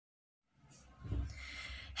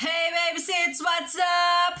Hey babysits, what's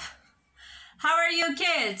up? How are you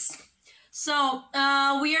kids? So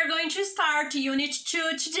we are going to start Unit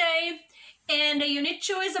 2 today, and Unit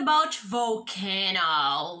 2 is about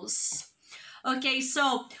volcanoes. Okay,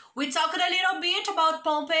 so we talked a little bit about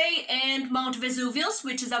Pompeii and Mount Vesuvius,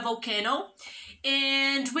 which is a volcano,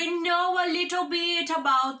 and we know a little bit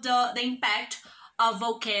about the impact of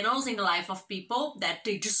volcanoes in the life of people, that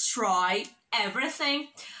they destroy everything,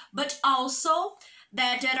 but also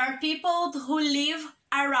that there are people who live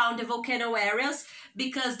around the volcano areas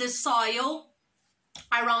because the soil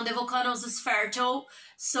around the volcanoes is fertile,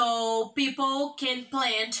 so people can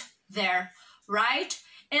plant there, right?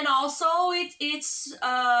 And also it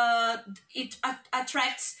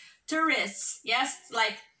attracts tourists. Yes,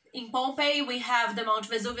 like in Pompeii we have the Mount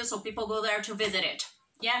Vesuvius, so people go there to visit it.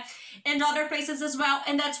 Yeah, and other places as well,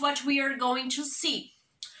 and that's what we are going to see.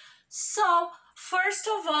 So first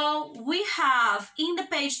of all, we have in the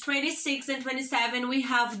page 26 and 27, we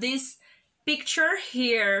have this picture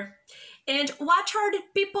here. And what are the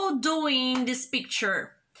people doing in this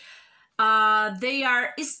picture? They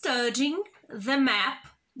are studying the map,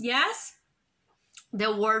 yes,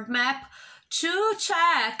 the world map, to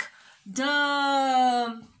check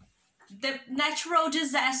the natural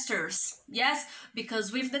disasters, yes,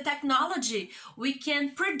 because with the technology we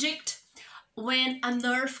can predict when an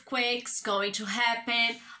earthquake's going to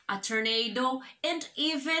happen, a tornado, and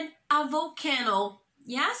even a volcano,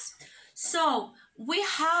 yes? So we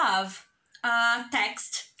have a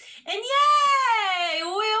text, and yay,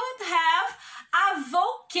 we'll have a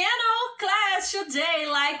volcano class today,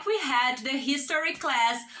 like we had the history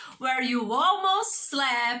class where you almost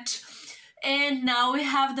slept, and now we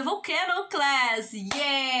have the volcano class.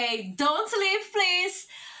 Yay! Don't leave, please.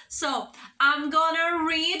 So I'm gonna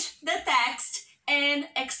read the text and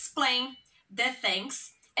explain the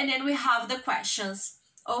things, and then we have the questions,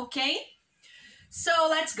 okay? So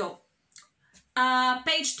let's go.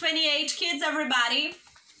 Page 28, kids, everybody.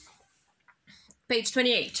 Page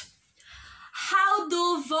 28. How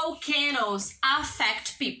do volcanoes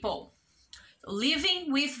affect people?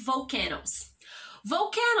 Living with volcanoes.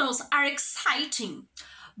 Volcanoes are exciting,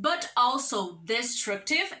 but also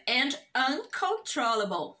destructive and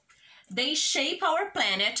uncontrollable. They shape our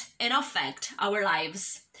planet and affect our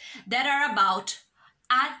lives. There are about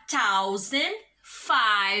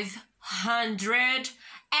 1,500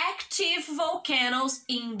 active volcanoes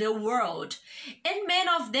in the world, and many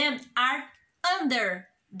of them are under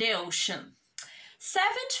the ocean.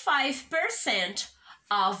 75%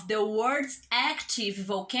 of the world's active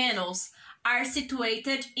volcanoes are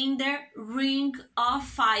situated in the Ring of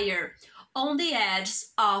Fire on the edge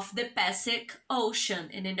of the Pacific Ocean,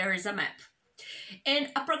 and then there is a map. And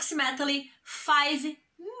approximately 5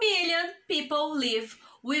 million people live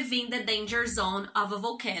within the danger zone of a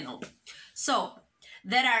volcano. So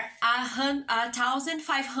there are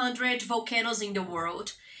 1,500 volcanoes in the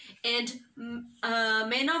world, and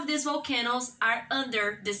many of these volcanoes are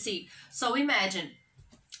under the sea. So imagine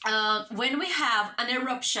when we have an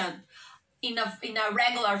eruption in a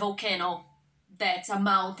regular volcano, that's a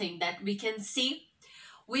mountain that we can see,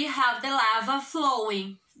 we have the lava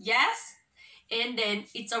flowing, yes, and then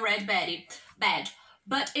it's already bad.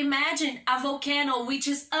 But imagine a volcano which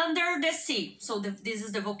is under the sea. So this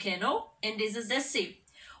is the volcano and this is the sea.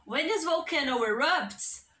 When this volcano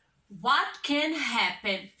erupts, what can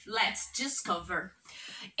happen? Let's discover.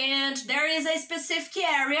 And there is a specific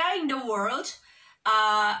area in the world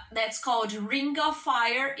that's called Ring of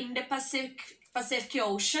Fire in the Pacific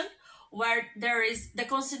Ocean, where there is a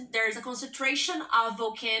concentration of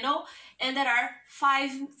volcano, and there are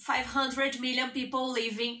 500 million people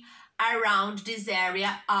living around this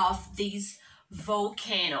area of these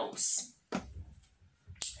volcanoes.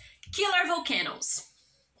 Killer volcanoes.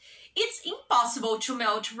 It's impossible to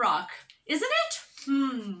melt rock, isn't it?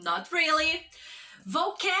 Not really.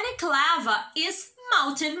 Volcanic lava is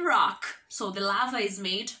molten rock. So the lava is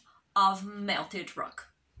made of melted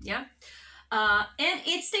rock, yeah? And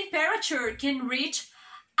its temperature can reach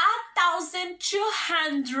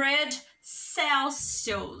 1,200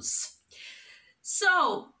 Celsius.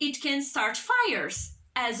 So it can start fires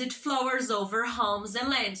as it flowers over homes and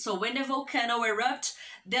land. So when the volcano erupts,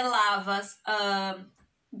 the lavas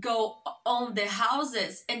go on the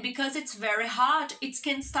houses, and because it's very hot, it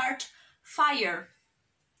can start fire.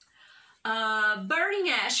 Burning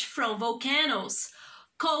ash from volcanoes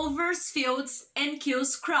covers fields and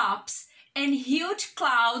kills crops, and huge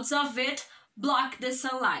clouds of it block the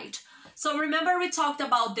sunlight. So remember we talked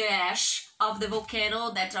about the ash of the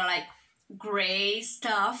volcano that are like gray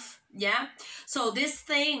stuff, yeah? So these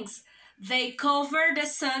things, They cover the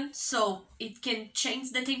sun so it can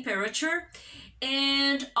change the temperature,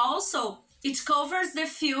 and also it covers the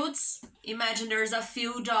fields. Imagine there's a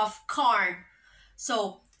field of corn,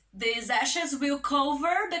 so these ashes will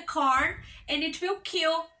cover the corn and it will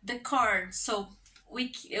kill the corn, so we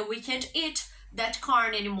can't eat that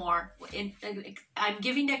corn anymore. And I'm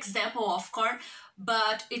giving the example of corn,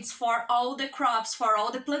 but it's for all the crops, for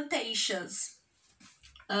all the plantations.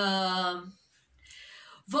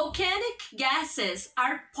 Volcanic gases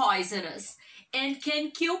are poisonous and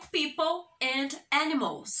can kill people and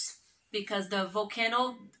animals because the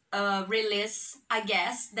volcano release a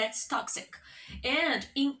gas that's toxic. And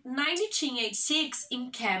in 1986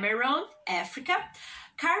 in Cameroon, Africa,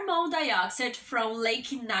 carbon dioxide from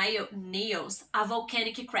Lake Niles, a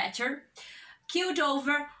volcanic crater, killed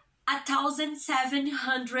over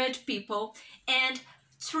 1,700 people and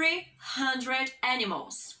 300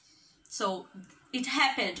 animals. So it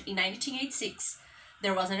happened in 1986.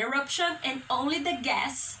 There was an eruption and only the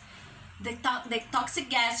gas, the toxic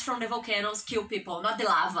gas from the volcanoes killed people, not the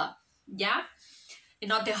lava, yeah? And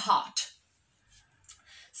not the hot.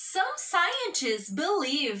 Some scientists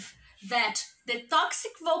believe that the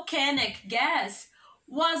toxic volcanic gas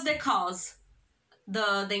was the cause,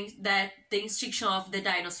 the extinction of the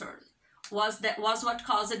dinosaurs. Was what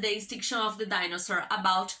caused the extinction of the dinosaur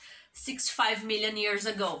about 65 million years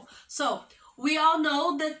ago. So we all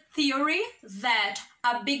know the theory that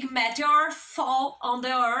a big meteor fell on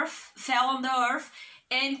the earth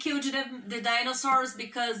and killed the dinosaurs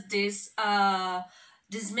because this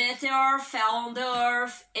meteor fell on the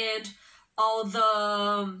earth and all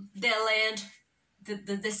the land,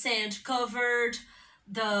 the sand covered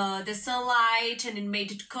the sunlight and it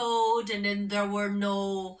made it cold, and then there was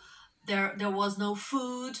no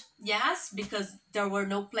food, yes, because there were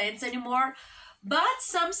no plants anymore. But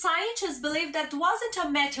some scientists believe that wasn't a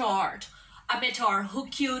meteor who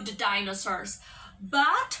killed the dinosaurs,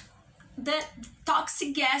 but the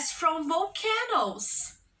toxic gas from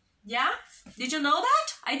volcanoes. Yeah? Did you know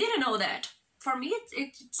that? I didn't know that. For me,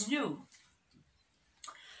 it's new.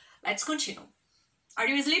 Let's continue. Are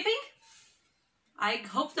you sleeping? I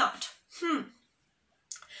hope not.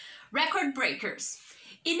 Record breakers.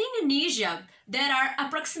 In Indonesia, there are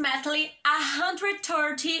approximately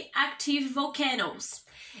 130 active volcanoes,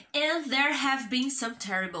 and there have been some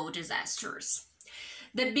terrible disasters.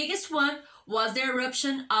 The biggest one was the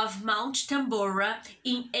eruption of Mount Tambora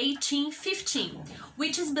in 1815,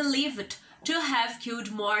 which is believed to have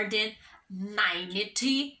killed more than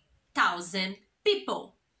 90,000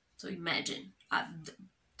 people. So imagine, a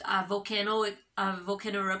volcano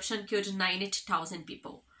eruption killed 90,000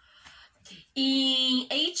 people. In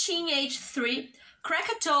 1883,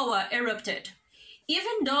 Krakatoa erupted.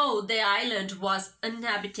 Even though the island was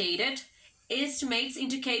uninhabited, estimates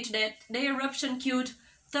indicate that the eruption killed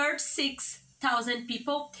 36,000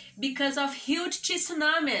 people because of huge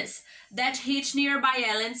tsunamis that hit nearby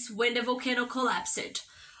islands when the volcano collapsed.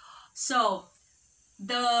 So,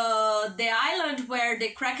 the island where the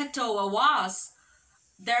Krakatoa was,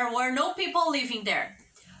 there were no people living there.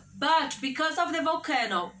 But because of the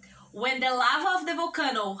volcano, when the lava of the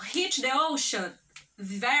volcano hit the ocean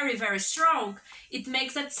very, very strong, it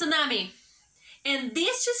makes a tsunami. And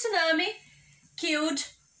this tsunami killed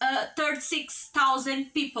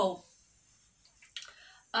 36,000 people.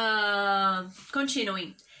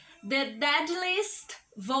 Continuing. The deadliest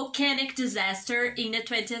volcanic disaster in the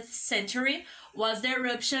 20th century was the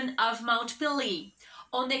eruption of Mount Pelée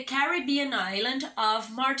on the Caribbean island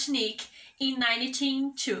of Martinique in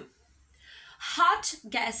 1902. Hot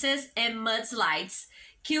gases and mudslides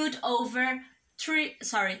killed over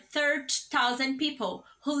 30,000 people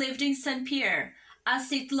who lived in Saint Pierre, a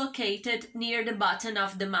city located near the bottom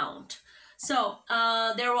of the mount. So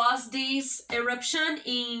there was this eruption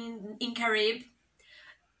in Caribbean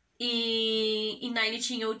in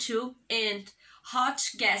 1902, and hot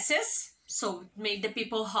gases, so it made the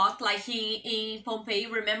people hot, like in Pompeii,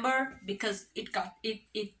 remember, because it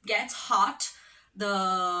gets hot.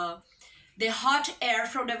 The hot air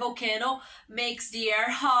from the volcano makes the air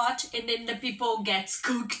hot, and then the people gets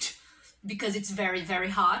cooked because it's very, very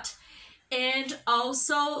hot. And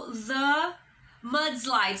also the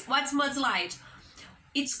mudslides. What's mudslide?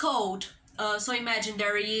 It's cold. So imagine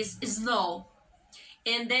there is snow,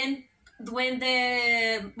 and then when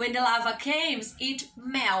the lava comes, it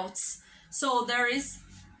melts. So there is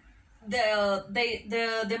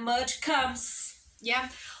the mud comes. Yeah,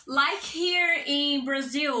 like here in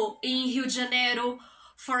Brazil, in Rio de Janeiro,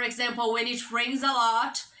 for example, when it rains a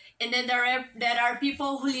lot, and then there are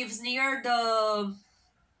people who lives near the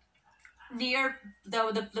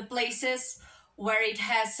places where it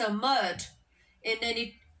has some mud, and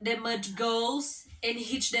then the mud goes and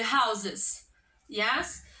hits the houses.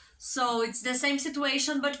 Yes? So it's the same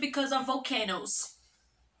situation, but because of volcanoes.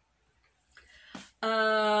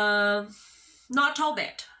 Not all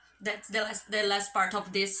bad. That's the last part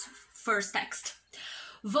of this first text.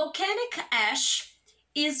 Volcanic ash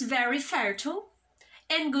is very fertile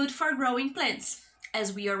and good for growing plants,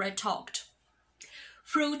 as we already talked.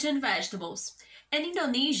 Fruit and vegetables. In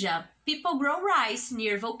Indonesia, people grow rice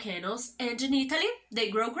near volcanoes, and in Italy, they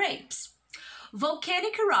grow grapes.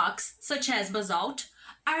 Volcanic rocks, such as basalt,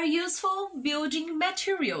 are useful building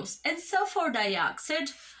materials, and sulfur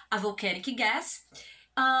dioxide, a volcanic gas,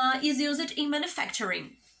 is used in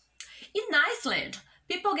manufacturing. In Iceland,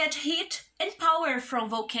 people get heat and power from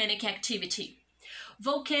volcanic activity.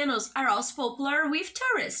 Volcanoes are also popular with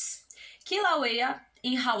tourists. Kilauea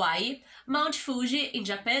in Hawaii, Mount Fuji in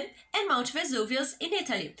Japan, and Mount Vesuvius in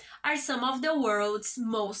Italy are some of the world's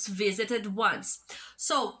most visited ones.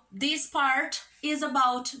 So this part is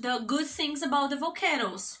about the good things about the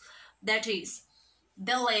volcanoes. That is,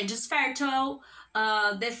 the land is fertile,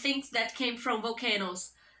 the things that came from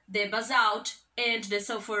volcanoes, the basalt and the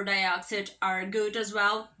sulfur dioxide are good as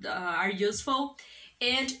well, are useful.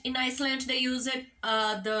 And in Iceland, they use it,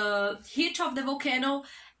 the heat of the volcano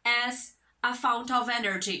as a fount of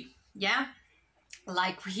energy. Yeah,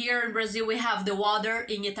 like here in Brazil we have the water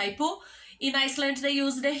in Itaipu. In Iceland they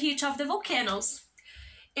use the heat of the volcanoes.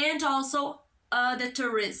 And also the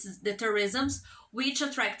tourism, which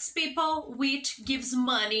attracts people, which gives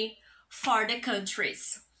money for the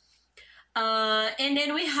countries. And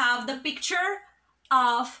then we have the picture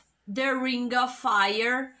of the Ring of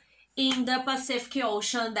Fire in the Pacific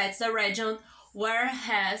Ocean. That's the region where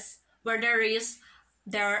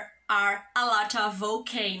there are a lot of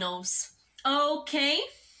volcanoes. Okay,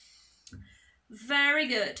 very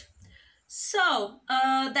good. So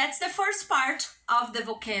that's the first part of the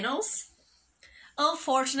volcanoes.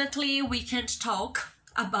 Unfortunately, we can't talk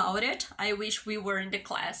about it. I wish we were in the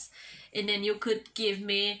class and then you could give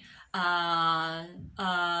me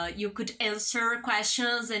you could answer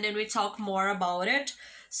questions and then we talk more about it.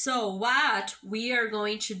 So what we are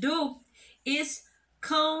going to do is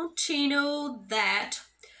continue that.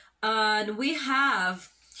 And we have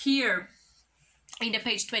here in the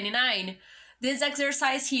page 29 this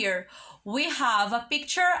exercise here. We have a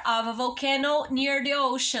picture of a volcano near the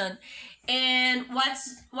ocean, and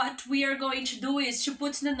what we are going to do is to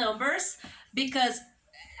put the numbers, because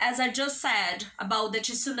as I just said about the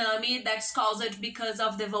tsunami that's caused because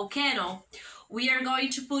of the volcano, we are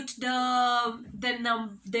going to put the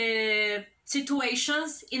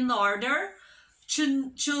situations in order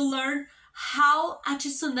to learn how a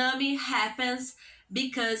tsunami happens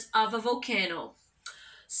because of a volcano.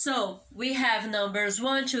 So we have numbers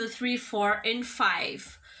 1, 2, 3, 4, and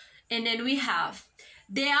 5. And then we have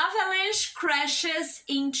the avalanche crashes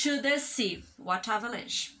into the sea. What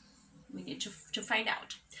avalanche? We need to find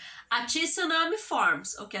out. A tsunami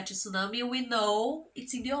forms. Okay, a tsunami, we know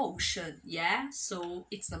it's in the ocean. Yeah, so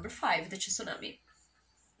it's number 5, the tsunami.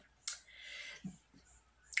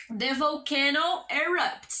 The volcano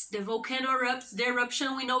erupts. The volcano erupts. The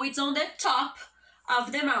eruption, we know it's on the top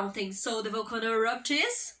of the mountain. So the volcano erupt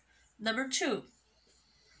is number 2.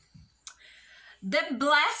 The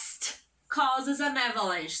blast causes an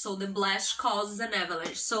avalanche. So the blast causes an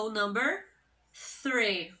avalanche. So number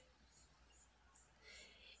 3.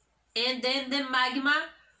 And then the magma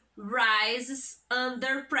rises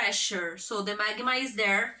under pressure. So the magma is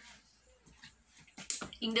there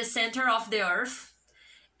in the center of the earth.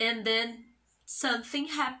 And then something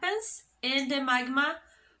happens and the magma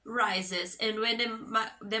rises. And when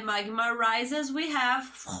the magma rises, we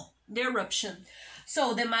have the eruption.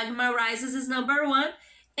 So the magma rises is number 1.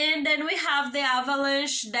 And then we have the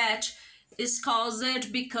avalanche that is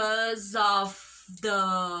caused because of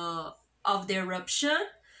the eruption.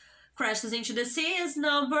 Crashes into the sea is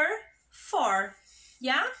number 4.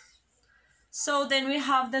 Yeah? So then we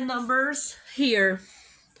have the numbers here.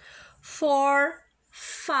 4,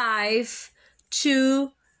 5,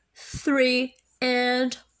 2, 3,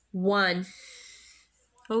 and 1.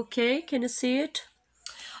 Okay, can you see it?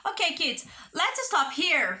 Okay, kids, let's stop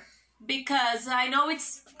here because I know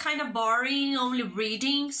it's kind of boring only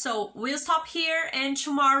reading. So we'll stop here and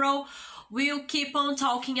tomorrow we'll keep on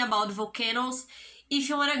talking about volcanoes. If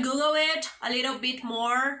you want to Google it a little bit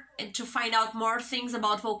more and to find out more things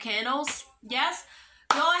about volcanoes, yes,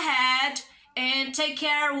 go ahead and take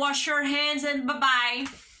care, wash your hands, and bye-bye.